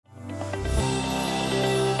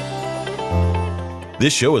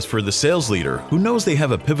This show is for the sales leader who knows they have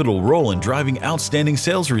a pivotal role in driving outstanding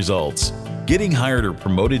sales results. Getting hired or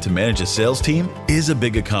promoted to manage a sales team is a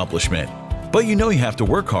big accomplishment, but you know you have to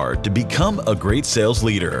work hard to become a great sales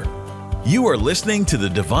leader. You are listening to the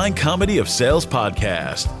Divine Comedy of Sales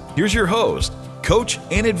podcast. Here's your host, coach,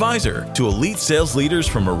 and advisor to elite sales leaders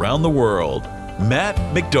from around the world, Matt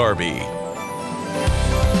McDarby.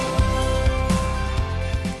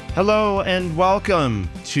 Hello and welcome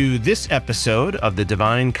to this episode of the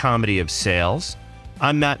Divine Comedy of Sales.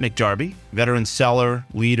 I'm Matt McDarby, veteran seller,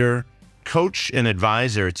 leader, coach, and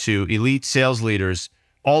advisor to elite sales leaders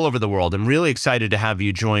all over the world. I'm really excited to have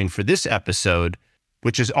you join for this episode,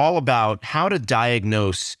 which is all about how to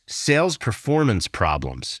diagnose sales performance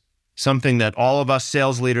problems, something that all of us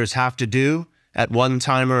sales leaders have to do at one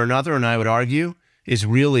time or another, and I would argue is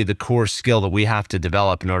really the core skill that we have to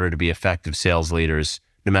develop in order to be effective sales leaders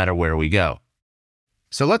no matter where we go.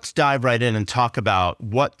 So let's dive right in and talk about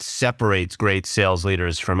what separates great sales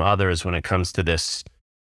leaders from others when it comes to this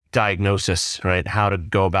diagnosis, right? How to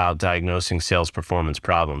go about diagnosing sales performance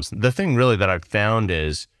problems. The thing really that I've found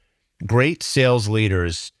is great sales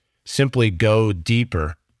leaders simply go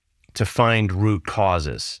deeper to find root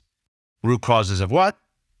causes. Root causes of what?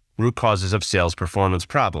 Root causes of sales performance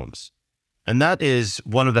problems. And that is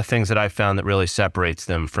one of the things that I found that really separates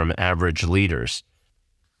them from average leaders.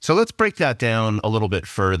 So let's break that down a little bit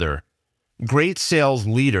further. Great sales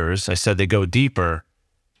leaders, I said they go deeper.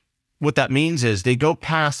 What that means is they go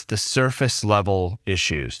past the surface level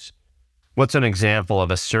issues. What's an example of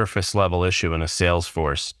a surface level issue in a sales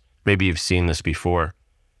force? Maybe you've seen this before.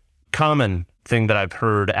 Common thing that I've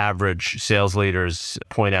heard average sales leaders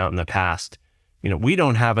point out in the past, we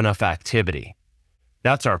don't have enough activity.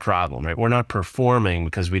 That's our problem, right? We're not performing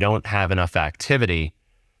because we don't have enough activity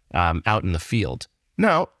out in the field.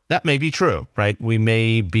 Now, that may be true, right? We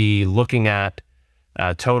may be looking at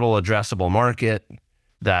a total addressable market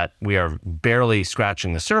that we are barely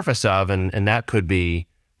scratching the surface of, and that could be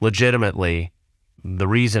legitimately the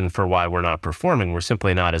reason for why we're not performing. We're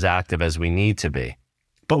simply not as active as we need to be.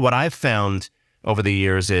 But what I've found over the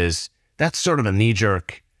years is that's sort of a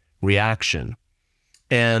knee-jerk reaction,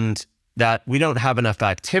 and that we don't have enough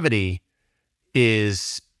activity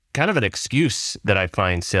is kind of an excuse that I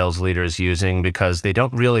find sales leaders using because they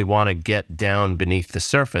don't really want to get down beneath the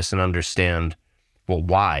surface and understand, well,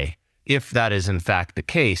 why? If that is in fact the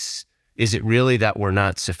case, is it really that we're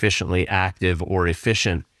not sufficiently active or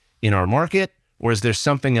efficient in our market? Or is there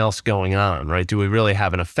something else going on, right? Do we really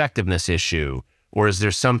have an effectiveness issue? Or is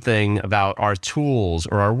there something about our tools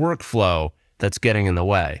or our workflow that's getting in the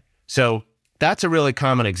way? So that's a really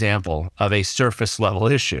common example of a surface level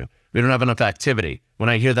issue. We don't have enough activity. When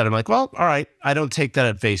I hear that, I'm like, well, all right, I don't take that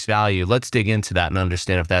at face value. Let's dig into that and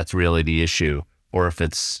understand if that's really the issue or if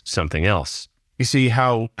it's something else. You see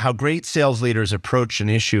how great sales leaders approach an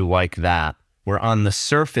issue like that, where on the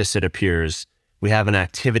surface it appears we have an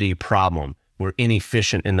activity problem. We're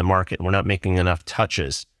inefficient in the market. We're not making enough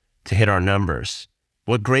touches to hit our numbers.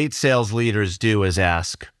 What great sales leaders do is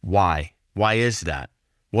ask, why? Why is that?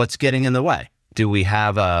 What's getting in the way? Do we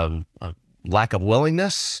have a lack of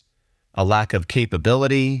willingness? A lack of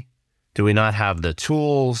capability? Do we not have the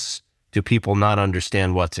tools? Do people not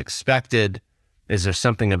understand what's expected? Is there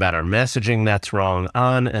something about our messaging that's wrong?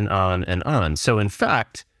 On and on and on. So in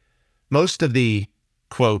fact, most of the,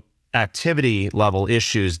 quote, activity level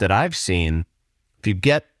issues that I've seen, if you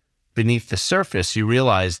get beneath the surface, you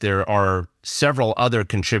realize there are several other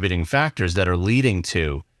contributing factors that are leading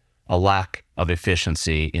to a lack of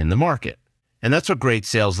efficiency in the market. And that's what great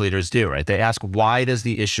sales leaders do, right? They ask, why does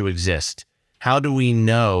the issue exist? How do we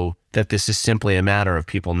know that this is simply a matter of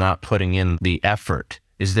people not putting in the effort?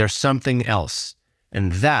 Is there something else?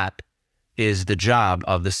 And that is the job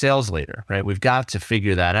of the sales leader, right? We've got to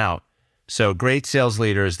figure that out. So great sales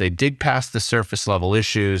leaders, they dig past the surface level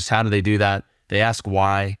issues. How do they do that? They ask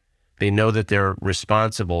why. They know that they're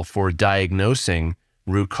responsible for diagnosing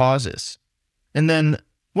root causes. And then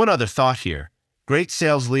one other thought here. Great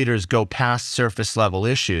sales leaders go past surface level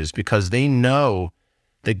issues because they know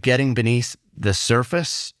that getting beneath the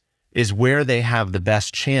surface is where they have the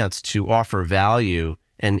best chance to offer value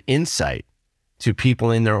and insight to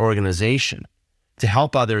people in their organization, to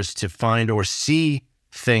help others to find or see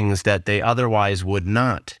things that they otherwise would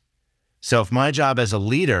not. So if my job as a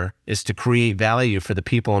leader is to create value for the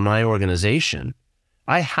people in my organization,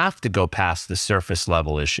 I have to go past the surface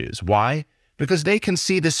level issues. Why? Because they can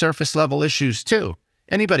see the surface level issues too.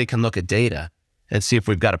 Anybody can look at data and see if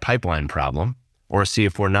we've got a pipeline problem or see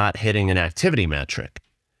if we're not hitting an activity metric.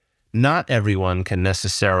 Not everyone can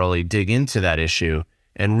necessarily dig into that issue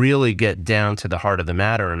and really get down to the heart of the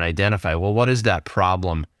matter and identify, well, what is that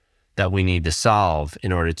problem that we need to solve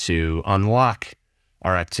in order to unlock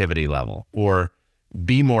our activity level or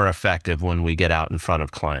be more effective when we get out in front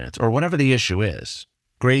of clients or whatever the issue is.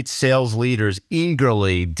 Great sales leaders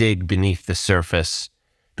eagerly dig beneath the surface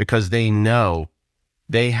because they know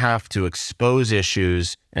they have to expose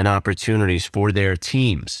issues and opportunities for their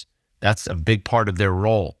teams. That's a big part of their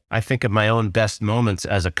role. I think of my own best moments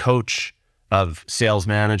as a coach of sales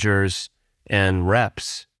managers and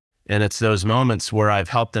reps. And it's those moments where I've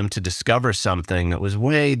helped them to discover something that was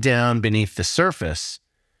way down beneath the surface.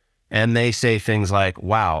 And they say things like,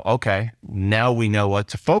 wow, okay, now we know what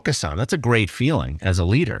to focus on. That's a great feeling as a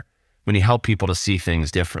leader when you help people to see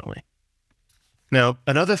things differently. Now,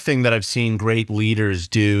 another thing that I've seen great leaders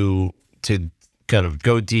do to kind of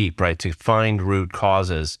go deep, right, to find root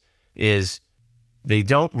causes is they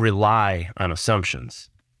don't rely on assumptions.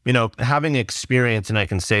 Having experience, and I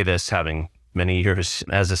can say this having many years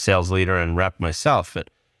as a sales leader and rep myself, but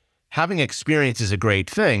having experience is a great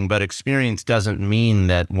thing, but experience doesn't mean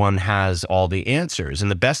that one has all the answers.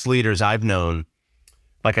 And the best leaders I've known,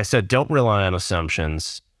 like I said, don't rely on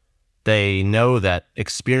assumptions. They know that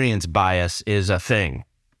experience bias is a thing.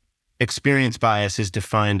 Experience bias is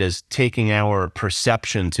defined as taking our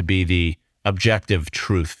perception to be the objective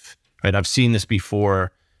truth, right? I've seen this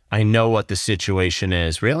before. I know what the situation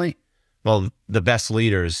is. Really? Well, the best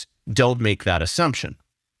leaders don't make that assumption.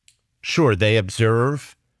 Sure, they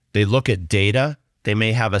observe, they look at data, they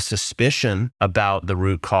may have a suspicion about the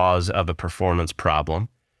root cause of a performance problem,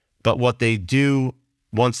 but what they do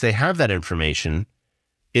once they have that information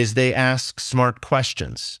is they ask smart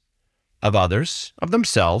questions of others, of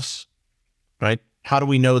themselves, right? How do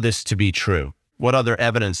we know this to be true? What other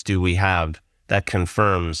evidence do we have that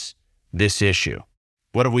confirms this issue?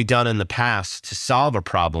 What have we done in the past to solve a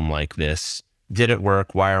problem like this? Did it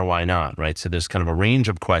work? Why or why not, right? So there's kind of a range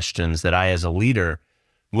of questions that I, as a leader,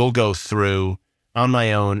 will go through on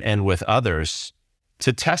my own and with others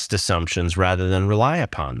to test assumptions rather than rely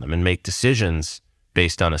upon them and make decisions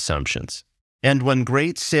based on assumptions. And when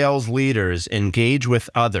great sales leaders engage with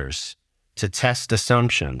others to test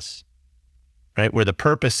assumptions, right, where the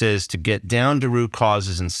purpose is to get down to root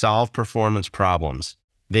causes and solve performance problems,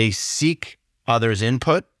 they seek others'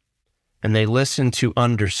 input and they listen to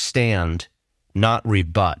understand, not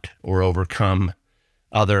rebut or overcome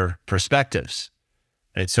other perspectives.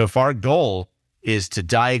 Right? So if our goal is to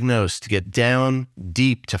diagnose, to get down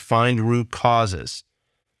deep, to find root causes,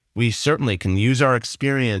 we certainly can use our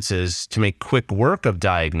experiences to make quick work of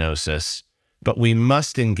diagnosis, but we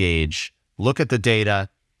must engage, look at the data,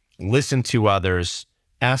 listen to others,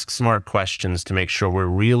 ask smart questions to make sure we're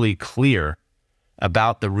really clear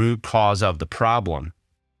about the root cause of the problem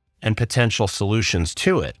and potential solutions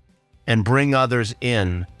to it, and bring others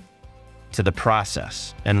in to the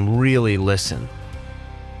process and really listen.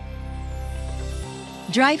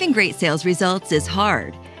 Driving great sales results is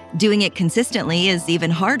hard. Doing it consistently is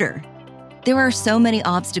even harder. There are so many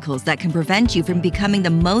obstacles that can prevent you from becoming the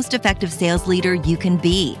most effective sales leader you can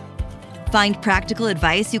be. Find practical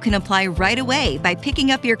advice you can apply right away by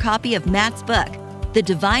picking up your copy of Matt's book, The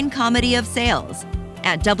Divine Comedy of Sales,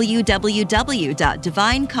 at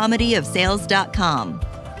www.divinecomedyofsales.com.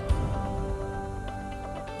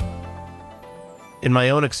 In my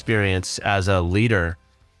own experience as a leader,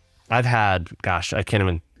 I've had, I can't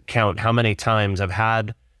even count how many times I've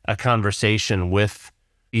had a conversation with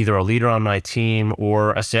either a leader on my team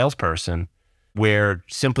or a salesperson where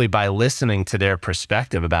simply by listening to their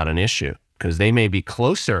perspective about an issue, because they may be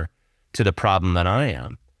closer to the problem than I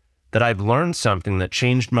am, that I've learned something that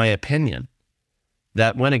changed my opinion,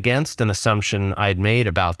 that went against an assumption I'd made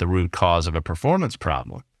about the root cause of a performance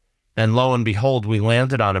problem. And lo and behold, we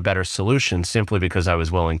landed on a better solution simply because I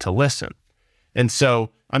was willing to listen. And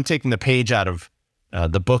so I'm taking the page out of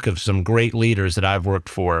the book of some great leaders that I've worked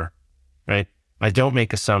for, right? I don't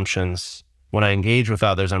make assumptions. When I engage with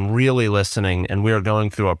others, I'm really listening, and we are going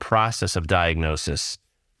through a process of diagnosis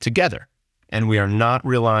together. And we are not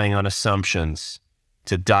relying on assumptions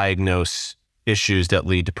to diagnose issues that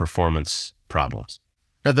lead to performance problems.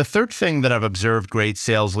 Now, the third thing that I've observed great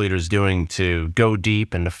sales leaders doing to go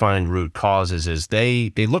deep and to find root causes is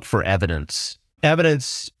they look for evidence.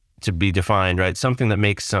 Evidence to be defined, right? Something that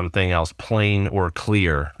makes something else plain or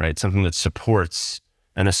clear, right? Something that supports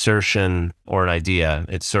an assertion or an idea.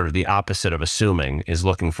 It's sort of the opposite of assuming, is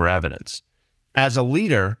looking for evidence. As a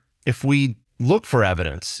leader, if we look for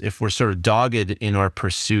evidence, if we're sort of dogged in our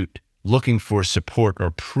pursuit, looking for support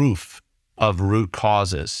or proof of root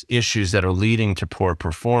causes, issues that are leading to poor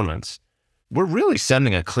performance, we're really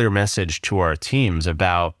sending a clear message to our teams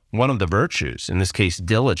about one of the virtues, in this case,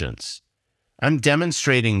 diligence. I'm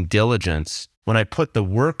demonstrating diligence when I put the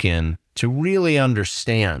work in to really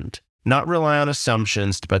understand, not rely on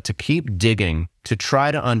assumptions, but to keep digging, to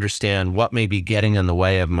try to understand what may be getting in the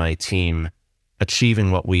way of my team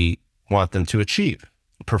achieving what we want them to achieve,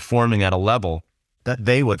 performing at a level that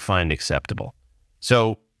they would find acceptable.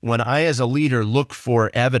 So when I, as a leader, look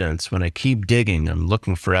for evidence, when I keep digging, I'm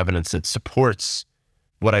looking for evidence that supports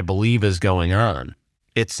what I believe is going on.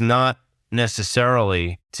 It's not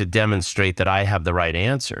necessarily to demonstrate that I have the right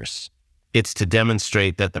answers. It's to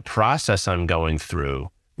demonstrate that the process I'm going through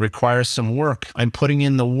requires some work. I'm putting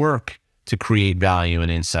in the work to create value and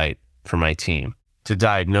insight for my team, to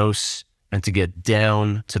diagnose and to get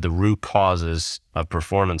down to the root causes of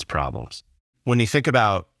performance problems. When you think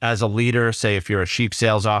about, as a leader, say if you're a chief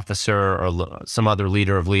sales officer or some other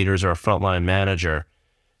leader of leaders or a frontline manager,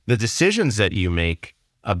 the decisions that you make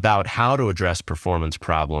about how to address performance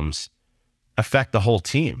problems affect the whole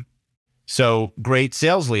team. So great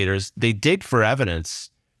sales leaders, they dig for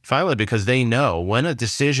evidence, finally, because they know when a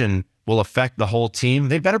decision will affect the whole team,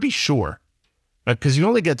 they better be sure, right? Because you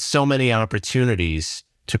only get so many opportunities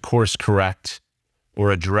to course correct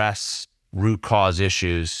or address root cause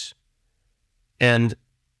issues. And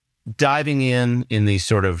diving in these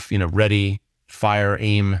sort of, ready, fire,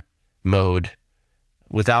 aim mode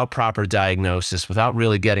without proper diagnosis, without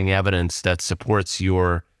really getting evidence that supports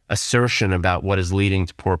your assertion about what is leading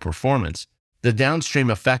to poor performance, the downstream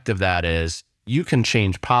effect of that is you can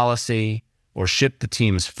change policy or shift the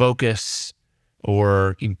team's focus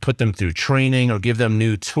or you put them through training or give them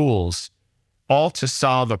new tools, all to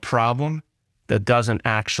solve a problem that doesn't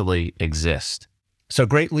actually exist. So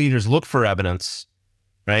great leaders look for evidence,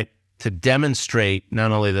 right, to demonstrate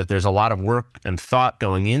not only that there's a lot of work and thought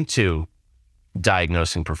going into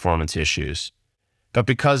diagnosing performance issues, but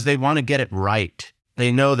because they want to get it right.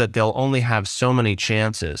 They know that they'll only have so many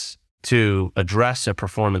chances to address a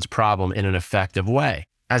performance problem in an effective way.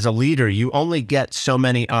 As a leader, you only get so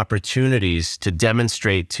many opportunities to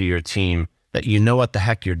demonstrate to your team that you know what the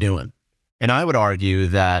heck you're doing. And I would argue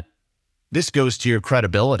that this goes to your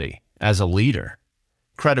credibility as a leader.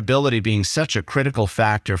 Credibility being such a critical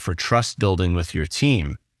factor for trust building with your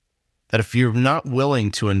team, that if you're not willing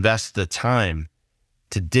to invest the time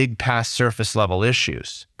to dig past surface level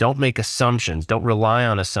issues, don't make assumptions, don't rely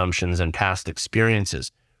on assumptions and past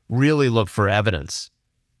experiences, really look for evidence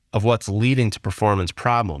of what's leading to performance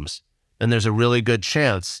problems, then there's a really good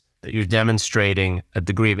chance that you're demonstrating a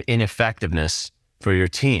degree of ineffectiveness for your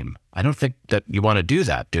team. I don't think that you want to do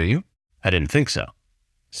that, do you? I didn't think so.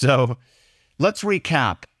 So let's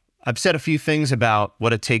recap. I've said a few things about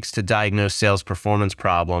what it takes to diagnose sales performance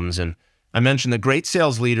problems, and I mentioned that great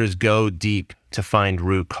sales leaders go deep to find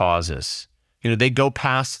root causes. They go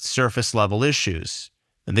past surface level issues,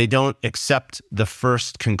 and they don't accept the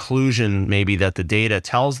first conclusion maybe that the data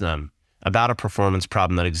tells them about a performance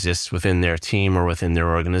problem that exists within their team or within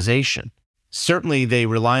their organization. Certainly, they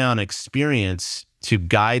rely on experience to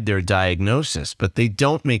guide their diagnosis, but they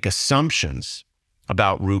don't make assumptions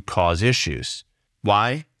about root cause issues.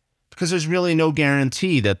 Why? Because there's really no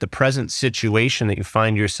guarantee that the present situation that you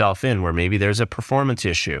find yourself in, where maybe there's a performance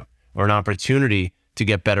issue or an opportunity to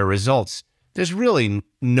get better results, there's really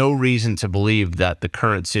no reason to believe that the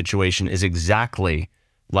current situation is exactly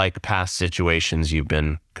like past situations you've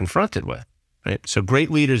been confronted with, right? So great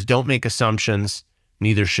leaders don't make assumptions,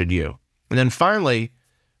 neither should you. And then finally,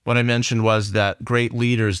 what I mentioned was that great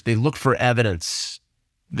leaders, they look for evidence.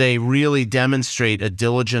 They really demonstrate a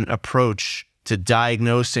diligent approach to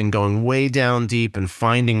diagnosing, going way down deep and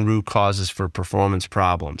finding root causes for performance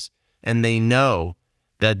problems. And they know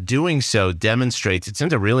that doing so demonstrates, it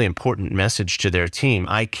sends a really important message to their team.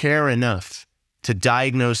 I care enough to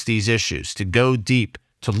diagnose these issues, to go deep,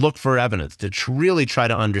 to look for evidence, to really try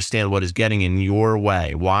to understand what is getting in your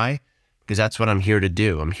way. Why? Because that's what I'm here to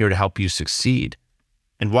do. I'm here to help you succeed.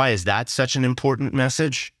 And why is that such an important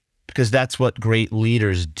message? Because that's what great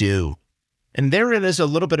leaders do. And therein is a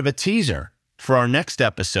little bit of a teaser for our next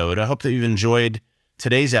episode. I hope that you've enjoyed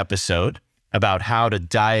today's episode about how to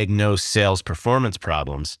diagnose sales performance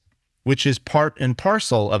problems, which is part and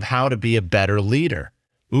parcel of how to be a better leader.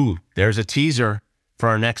 Ooh, there's a teaser for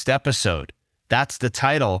our next episode. That's the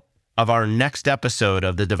title of our next episode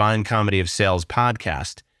of the Divine Comedy of Sales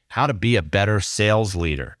podcast, How to Be a Better Sales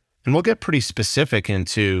Leader. And we'll get pretty specific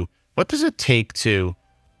into what does it take to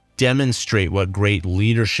demonstrate what great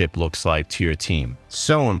leadership looks like to your team.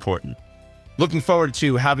 So important. Looking forward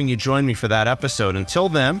to having you join me for that episode. Until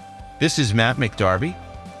then, this is Matt McDarby,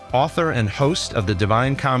 author and host of the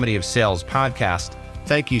Divine Comedy of Sales podcast.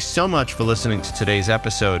 Thank you so much for listening to today's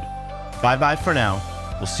episode. Bye-bye for now.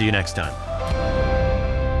 We'll see you next time.